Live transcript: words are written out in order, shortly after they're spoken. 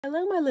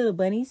Hello my little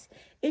bunnies,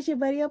 it's your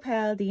buddy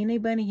pal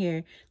DNA Bunny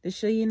here to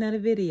show you another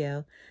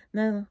video.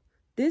 Now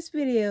this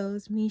video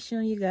is me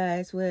showing you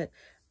guys what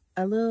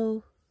a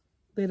little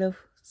bit of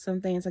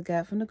some things I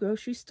got from the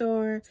grocery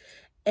store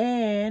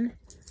and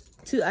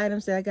 2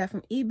 items that I got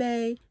from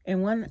eBay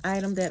and 1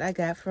 item that I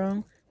got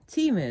from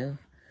Temu.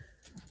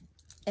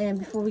 And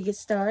before we get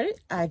started,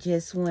 I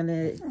just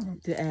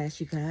wanted to ask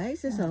you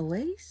guys, as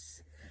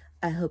always,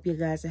 I hope you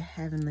guys are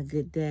having a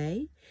good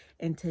day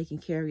and taking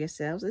care of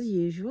yourselves as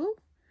usual.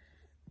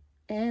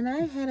 And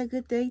I had a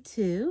good day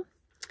too,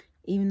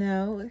 even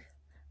though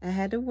I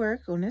had to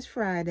work on this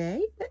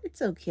Friday, but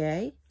it's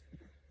okay.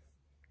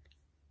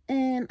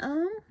 And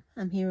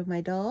I'm here with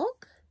my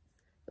dog,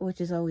 which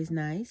is always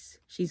nice.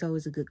 She's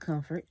always a good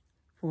comfort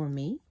for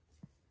me.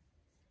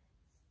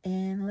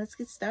 And let's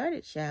get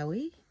started, shall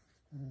we?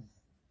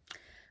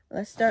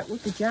 Let's start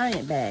with the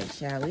giant bag,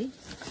 shall we?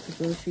 The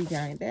grocery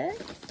giant bag.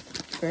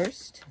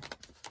 First,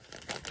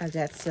 I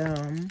got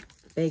some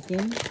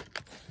bacon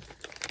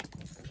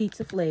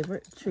pizza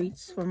flavored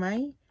treats for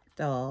my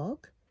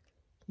dog.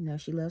 You know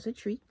she loves her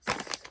treats.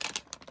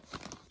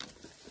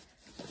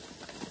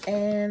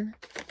 And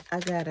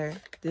I got her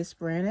this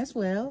brand as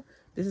well.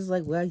 This is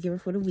like what I give her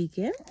for the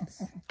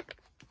weekends.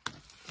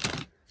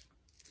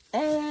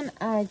 And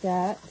I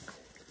got,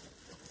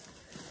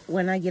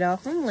 when I get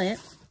off from Lent,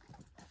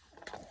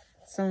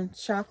 some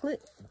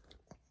chocolate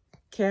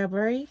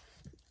Cadbury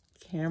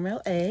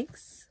caramel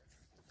eggs.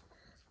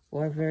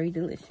 Are very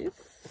delicious.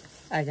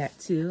 I got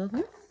 2 of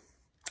them.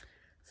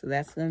 So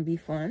that's going to be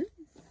fun.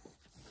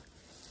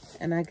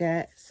 And I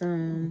got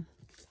some,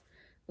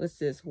 what's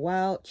this?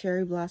 Wild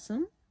Cherry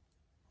Blossom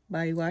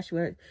body wash.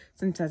 What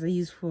sometimes I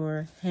use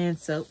for hand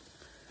soap.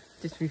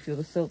 Just refill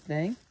the soap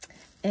thing.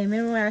 And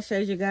remember when I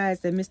showed you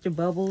guys that Mr.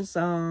 Bubbles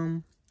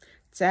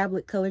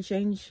tablet color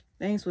change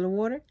things for the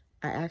water?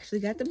 I actually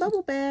got the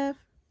bubble bath.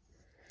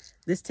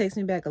 This takes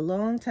me back a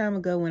long time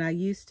ago when I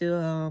used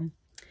to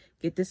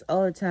get this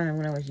all the time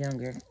when I was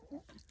younger.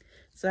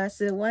 So I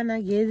said, why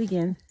not get it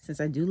again, since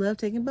I do love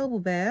taking bubble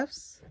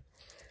baths.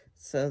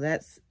 So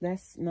that's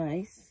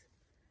nice.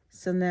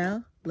 So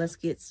now let's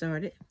get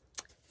started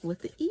with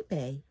the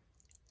eBay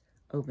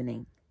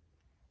opening.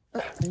 Oh,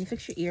 let me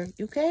fix your ear.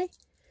 You okay?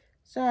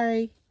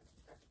 Sorry.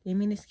 Didn't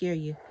mean to scare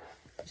you.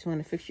 Just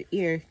want to fix your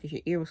ear because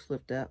your ear was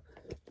flipped up.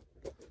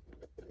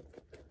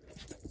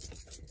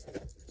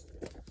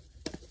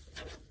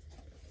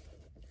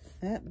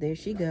 Oh, there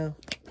she go.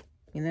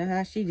 You know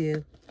how she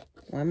do.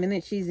 1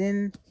 minute she's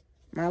in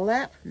my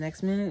lap,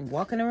 next minute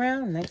walking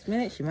around, next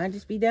minute she might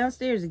just be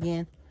downstairs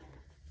again.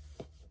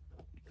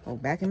 Oh,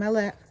 back in my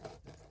lap.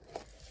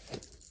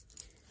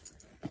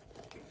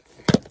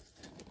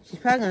 She's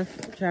probably gonna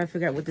try to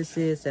figure out what this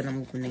is that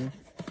I'm opening.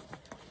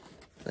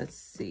 Let's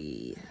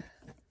see.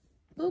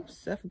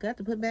 Oops, I forgot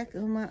to put back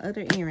on my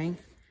other earring.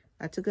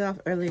 I took it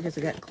off earlier because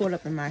it got caught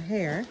up in my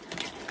hair.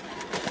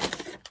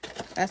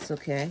 That's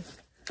okay.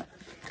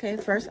 Okay,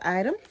 first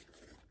item.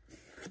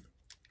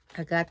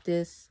 I got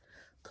this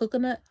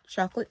coconut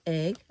chocolate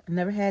egg. I've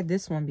never had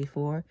this one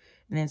before.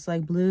 And it's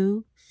like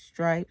blue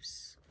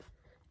stripes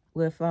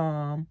with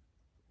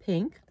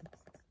pink.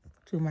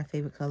 2 of my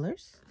favorite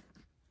colors.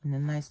 And a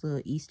nice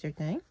little Easter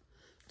thing.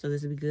 So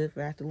this will be good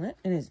for after Lent.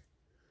 And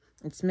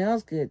it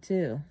smells good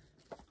too.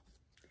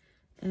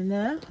 And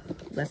now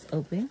let's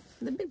open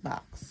the big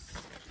box.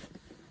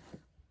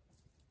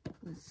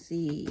 Let's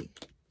see.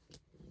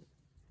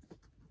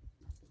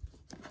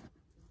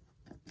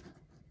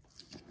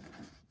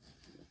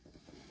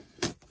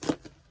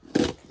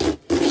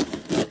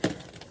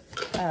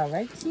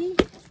 Alrighty,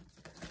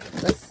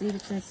 let's see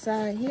what's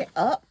inside here.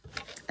 Oh,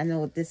 I know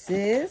what this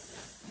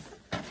is.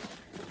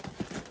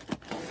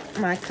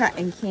 My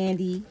cotton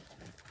candy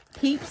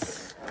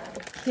Peeps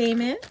came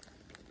in.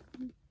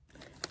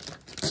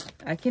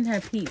 I can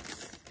have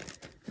Peeps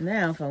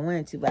now if I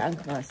wanted to, but I'm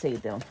gonna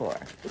save them for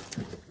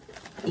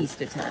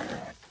Easter time.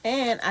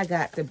 And I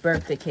got the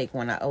birthday cake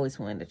one I always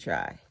wanted to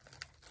try.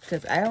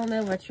 Because I don't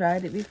know if I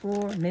tried it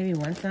before, maybe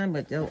one time,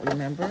 but don't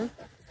remember.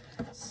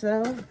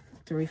 So,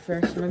 to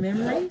refresh my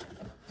memory,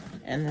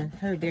 and I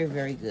heard they're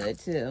very good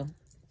too.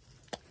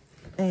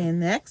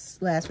 And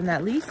next, last but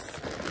not least,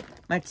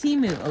 my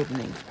Temu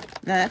opening.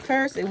 Now at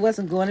first it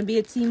wasn't going to be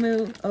a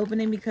Temu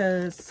opening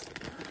because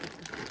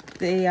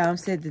they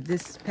said that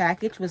this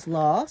package was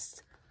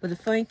lost. But the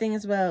funny thing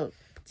is about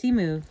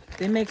Temu,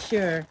 they make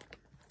sure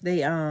they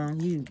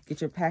you get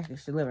your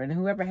package delivered. And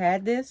whoever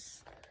had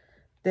this,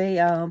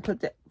 they put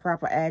the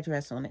proper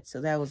address on it,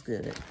 so that was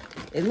good.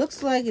 It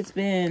looks like it's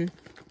been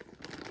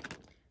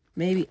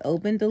maybe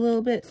opened a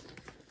little bit,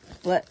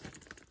 but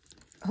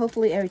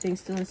hopefully everything's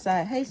still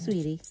inside. Hey,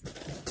 sweetie.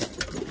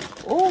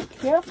 Oh,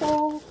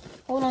 careful.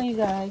 Hold on, you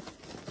guys.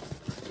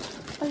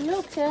 Are you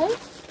okay?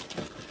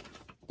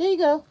 There you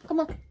go.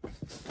 Come on.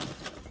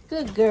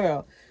 Good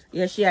girl.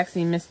 Yeah, she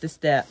actually missed a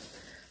step.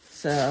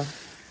 So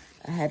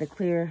I had to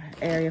clear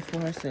area for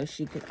her so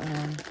she could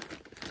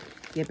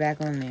get back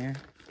on there.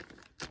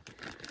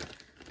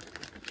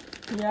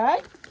 You all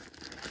right?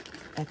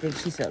 I think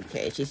she's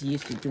okay. She's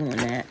used to doing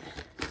that.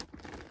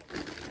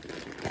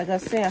 like I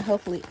was saying,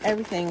 hopefully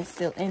everything is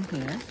still in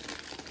here.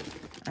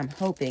 I'm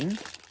hoping.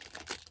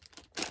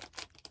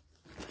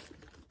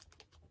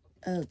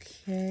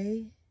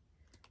 Okay.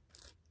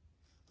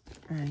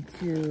 Trying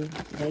to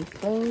lace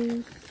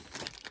those.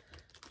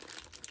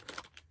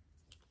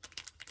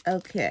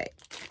 Okay.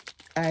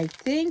 I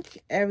think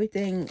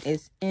everything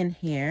is in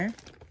here.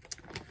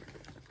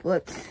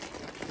 But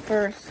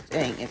first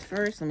thing is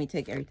first, let me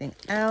take everything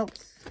out.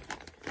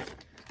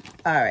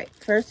 Alright,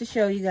 first to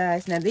show you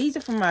guys. Now, these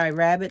are for my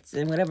rabbits,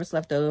 and whatever's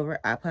left over,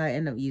 I'll probably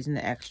end up using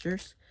the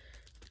extras.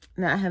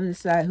 Now, I haven't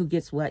decided who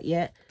gets what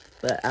yet,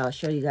 but I'll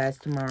show you guys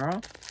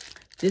tomorrow.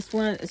 This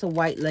one is a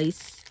white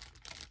lace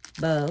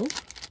bow.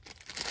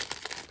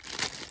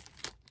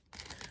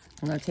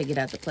 I'm going to take it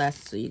out the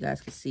plastic so you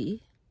guys can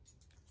see.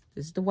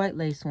 This is the white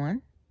lace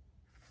one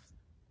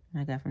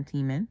I got from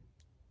Temu.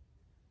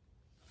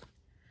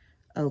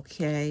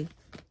 Okay,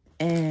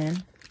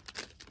 and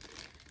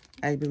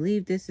I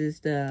believe this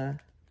is the...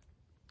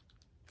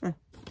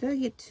 did I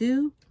get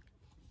two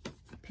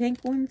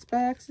pink ones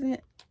by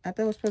accident? I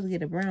thought I was supposed to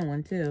get a brown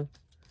one too.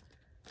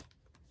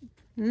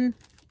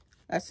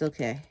 That's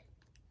okay.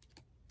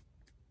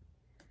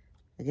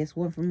 I guess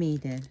one for me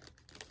then.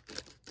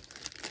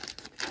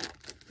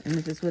 And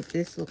this is what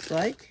this looks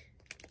like.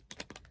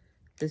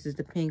 This is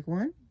the pink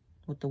one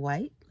with the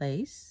white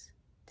lace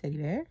teddy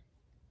bear.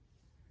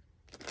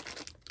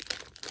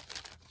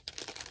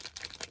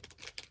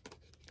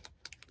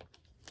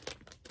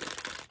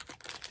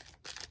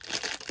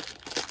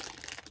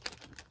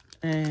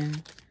 And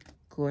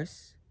of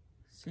course,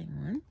 same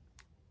one.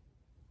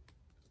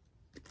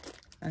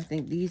 I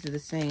think these are the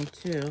same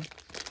too.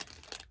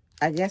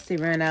 I guess they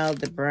ran out of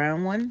the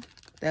brown one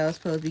that I was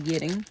supposed to be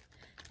getting.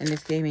 And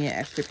this gave me an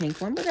extra pink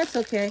one, but that's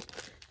okay.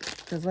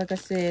 Because like I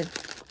said,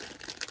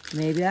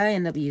 maybe I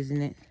end up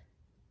using it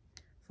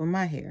for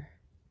my hair.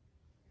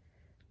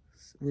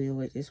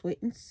 We'll just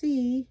wait and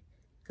see.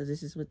 Because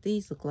this is what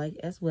these look like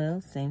as well.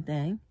 Same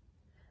thing.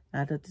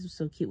 I thought this was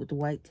so cute with the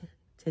white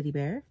teddy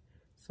bear.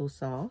 So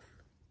soft.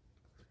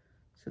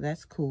 So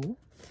that's cool.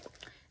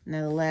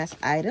 Now the last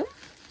item.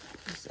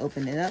 Let's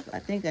open it up. I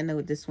think I know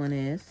what this one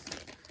is.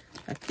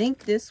 I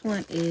think this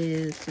one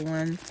is the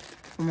one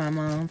for my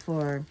mom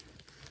for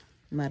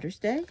Mother's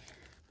Day.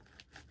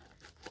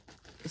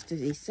 Just to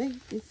be safe.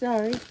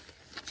 Sorry.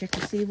 Check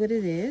to see what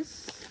it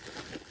is.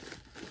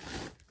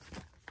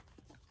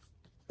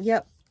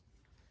 Yep.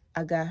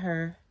 I got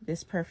her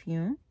this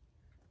perfume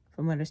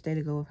for Mother's Day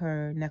to go with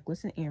her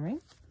necklace and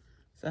earring.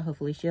 So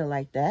hopefully she'll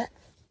like that.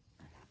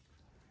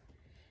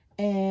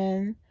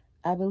 And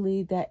I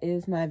believe that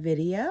is my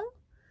video.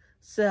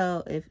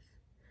 So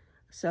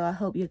I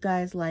hope you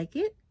guys like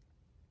it.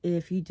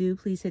 If you do,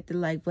 please hit the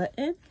like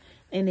button.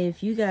 And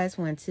if you guys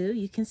want to,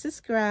 you can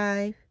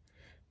subscribe.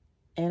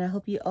 And I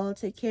hope you all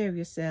take care of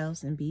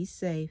yourselves and be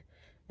safe.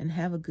 And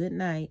have a good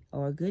night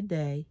or a good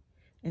day.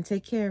 And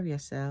take care of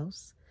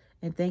yourselves.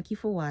 And thank you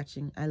for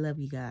watching. I love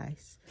you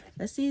guys.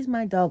 Let's see if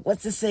my dog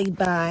wants to say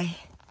bye.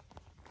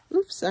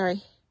 Oops,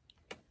 sorry.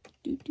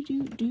 Do, do,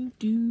 do, do,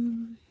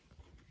 do.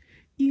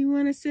 You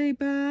want to say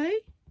bye?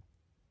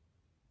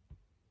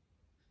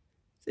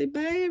 Say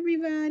bye,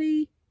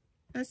 everybody.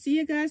 I'll see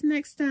you guys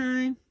next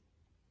time.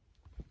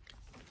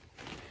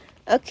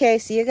 Okay,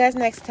 see you guys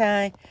next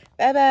time.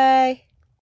 Bye-bye.